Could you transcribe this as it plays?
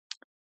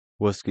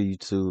What's good,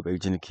 YouTube?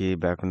 Agent the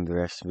Kid back on the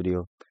reaction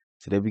video.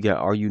 Today we got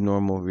Are You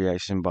Normal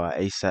reaction by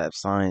ASAP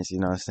Science, you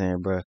know what I'm saying,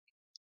 bro?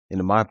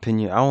 And in my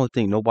opinion, I don't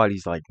think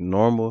nobody's like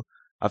normal.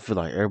 I feel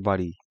like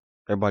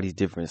everybody's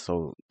different,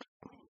 so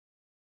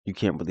you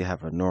can't really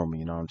have a normal,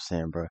 you know what I'm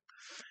saying, bro?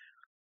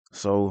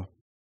 So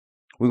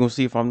we're gonna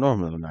see if I'm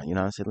normal or not, you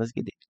know what I'm saying? Let's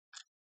get it.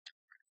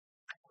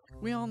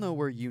 We all know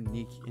we're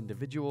unique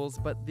individuals,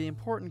 but the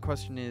important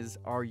question is,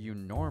 are you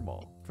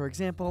normal? For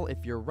example,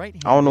 if you're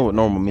right-handed, I don't know what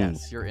normal then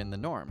means. yes, you're in the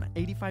norm.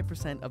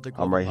 85% of the I'm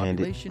global right-handed.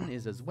 population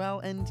is as well,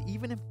 and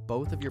even if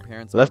both of your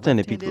parents are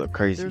Left-handed left-handed, people are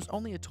crazy. there's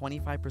only a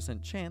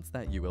 25% chance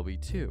that you will be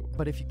too.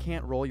 But if you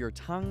can't roll your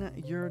tongue,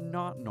 you're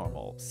not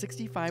normal.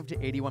 65 to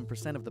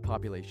 81% of the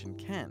population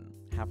can.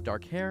 Have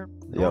dark hair,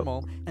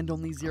 normal, and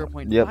only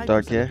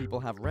 0.5% of people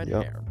have red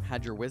hair.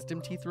 Had your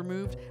wisdom teeth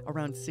removed,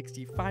 around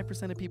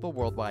 65% of people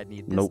worldwide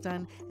need this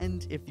done,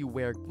 and if you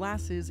wear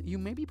glasses, you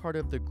may be part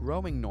of the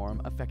growing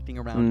norm affecting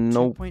around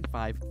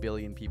 2.5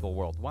 billion people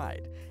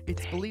worldwide.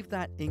 It's believed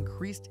that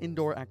increased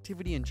indoor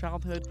activity in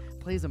childhood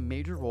plays a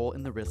major role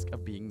in the risk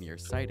of being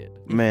nearsighted.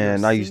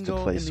 Man, I used to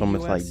play so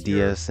much like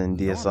DS and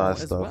DSi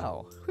stuff.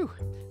 Well.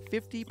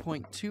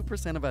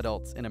 50.2% of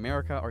adults in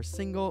America are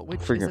single,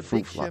 which Freaking is a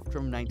big shift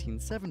from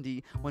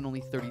 1970 when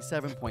only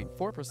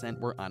 37.4%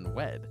 were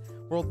unwed.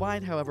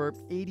 Worldwide, however,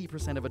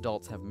 80% of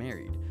adults have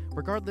married.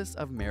 Regardless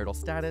of marital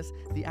status,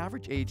 the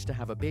average age to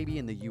have a baby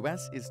in the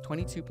US is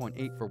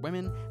 22.8 for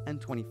women and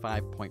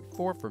 25.4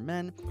 for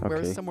men,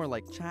 whereas somewhere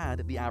like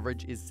Chad, the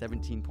average is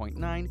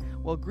 17.9,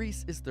 while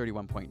Greece is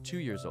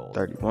 31.2 years old.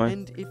 31.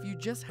 And if you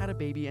just had a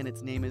baby and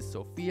its name is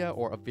Sophia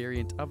or a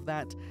variant of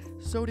that,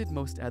 so did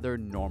most other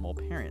normal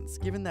parents,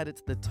 given that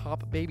it's the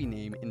top baby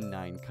name in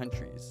 9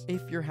 countries.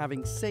 If you're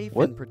having safe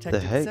and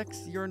protected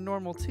sex, you're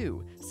normal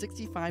too.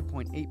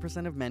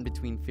 65.8% of men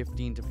between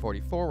 15 to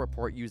 44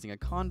 report using a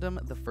condom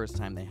the first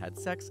time they had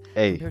sex,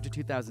 compared to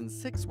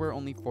 2006 where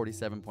only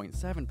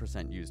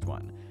 47.7% used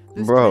one.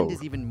 This trend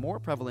is even more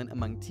prevalent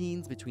among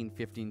teens between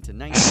 15 to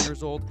 19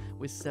 years old,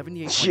 with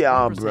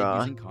 78.4%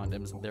 using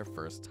condoms their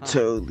first time.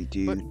 Totally,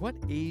 dude. But what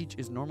age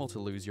is normal to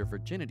lose your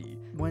virginity?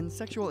 When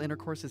sexual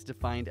intercourse is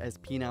defined as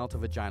penile to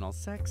vaginal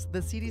sex, the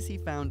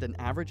CDC found an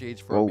average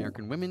age for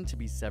American women to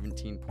be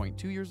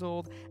 17.2 years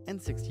old and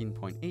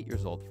 16.8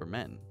 years old for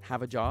men.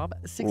 Have a job?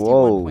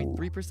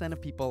 61.3%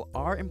 of people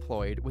are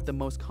employed, with the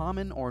most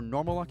common or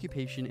normal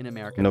occupation in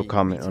America being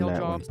retail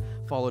jobs,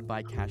 followed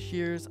by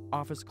cashiers,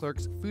 office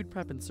clerks, food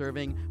prep and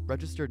serving,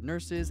 registered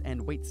nurses,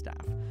 and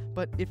waitstaff.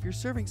 But if you're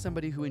serving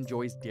somebody who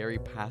enjoys dairy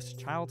past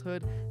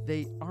childhood,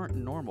 they aren't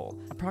normal.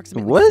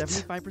 Approximately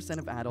 75%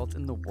 of adults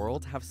in the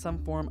world have some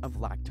form of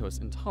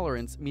lactose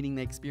intolerance, meaning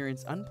they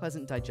experience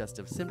unpleasant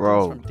digestive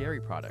symptoms from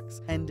dairy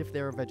products. And if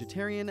they're a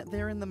vegetarian,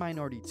 they're in the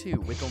minority too,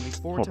 with only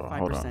 4 to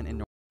 5%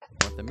 in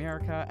North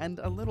America and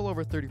a little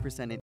over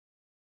 30% in...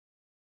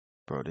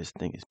 Bro, this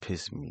thing is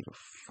pissing me the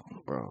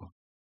bro.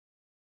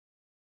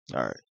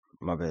 Alright.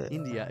 My bad.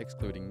 India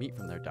excluding meat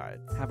from their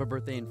diets. Have a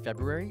birthday in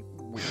February?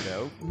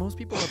 Weirdo. Most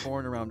people are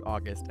born around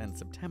August and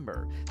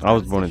September. I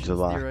was born in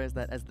July. Theorize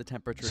that as the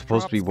temperature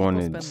supposed drops, to be born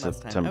in spend September,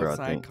 less time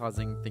outside, I think.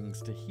 causing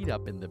things to heat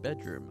up in the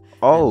bedroom.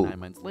 Oh. And 9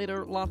 months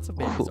later, lots of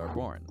babies are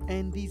born.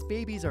 And these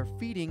babies are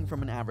feeding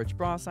from an average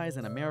bra size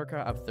in America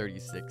of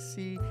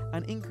 36C,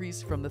 an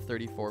increase from the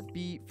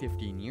 34B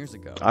 15 years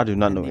ago. I do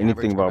not know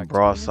anything about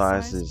bra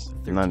sizes.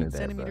 None of that.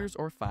 Centimeters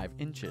or 5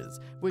 inches,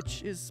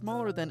 which is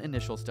smaller than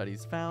initial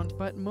studies found,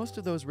 but most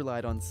of those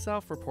relied on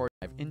self-reported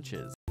 5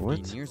 inches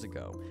 15 years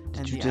ago.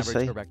 And the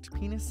average erect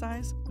penis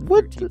size,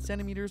 13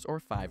 centimeters or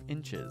 5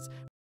 inches.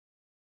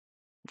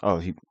 Oh,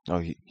 he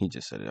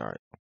just said it. All right.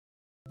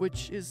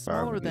 Which is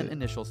smaller than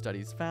initial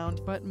studies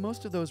found, but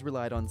most of those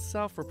relied on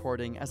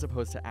self-reporting as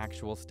opposed to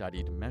actual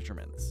studied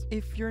measurements.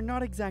 If you're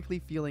not exactly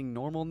feeling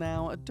normal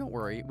now, don't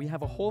worry, we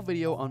have a whole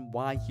video on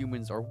why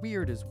humans are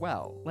weird as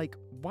well. Like,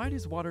 why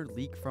does water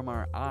leak from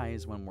our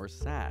eyes when we're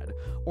sad?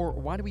 Or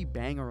why do we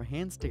bang our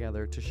hands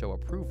together to show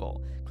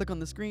approval? Click on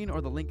the screen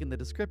or the link in the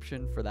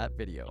description for that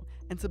video.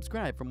 And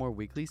subscribe for more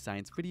weekly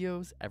science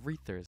videos every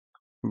Thursday.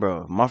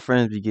 Bro, my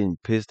friends be getting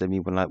pissed at me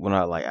when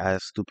I like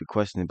ask stupid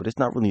questions, but it's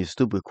not really a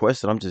stupid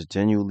question. I'm just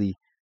genuinely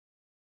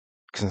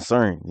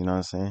concerned, you know what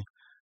I'm saying?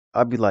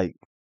 I'd be like,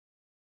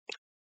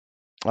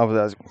 I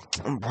was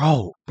asking,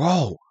 bro.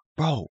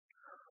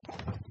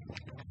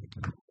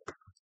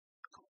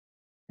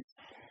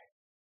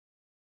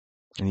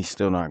 And he's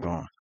still not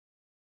gone.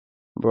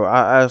 Bro,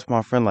 I asked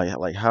my friend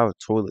like how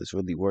toilets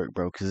really work,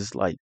 bro, because it's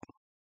like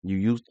you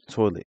use the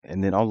toilet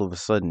and then all of a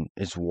sudden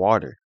it's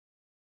water.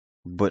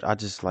 But I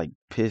just like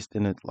pissed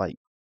in it, like,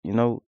 you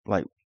know,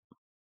 like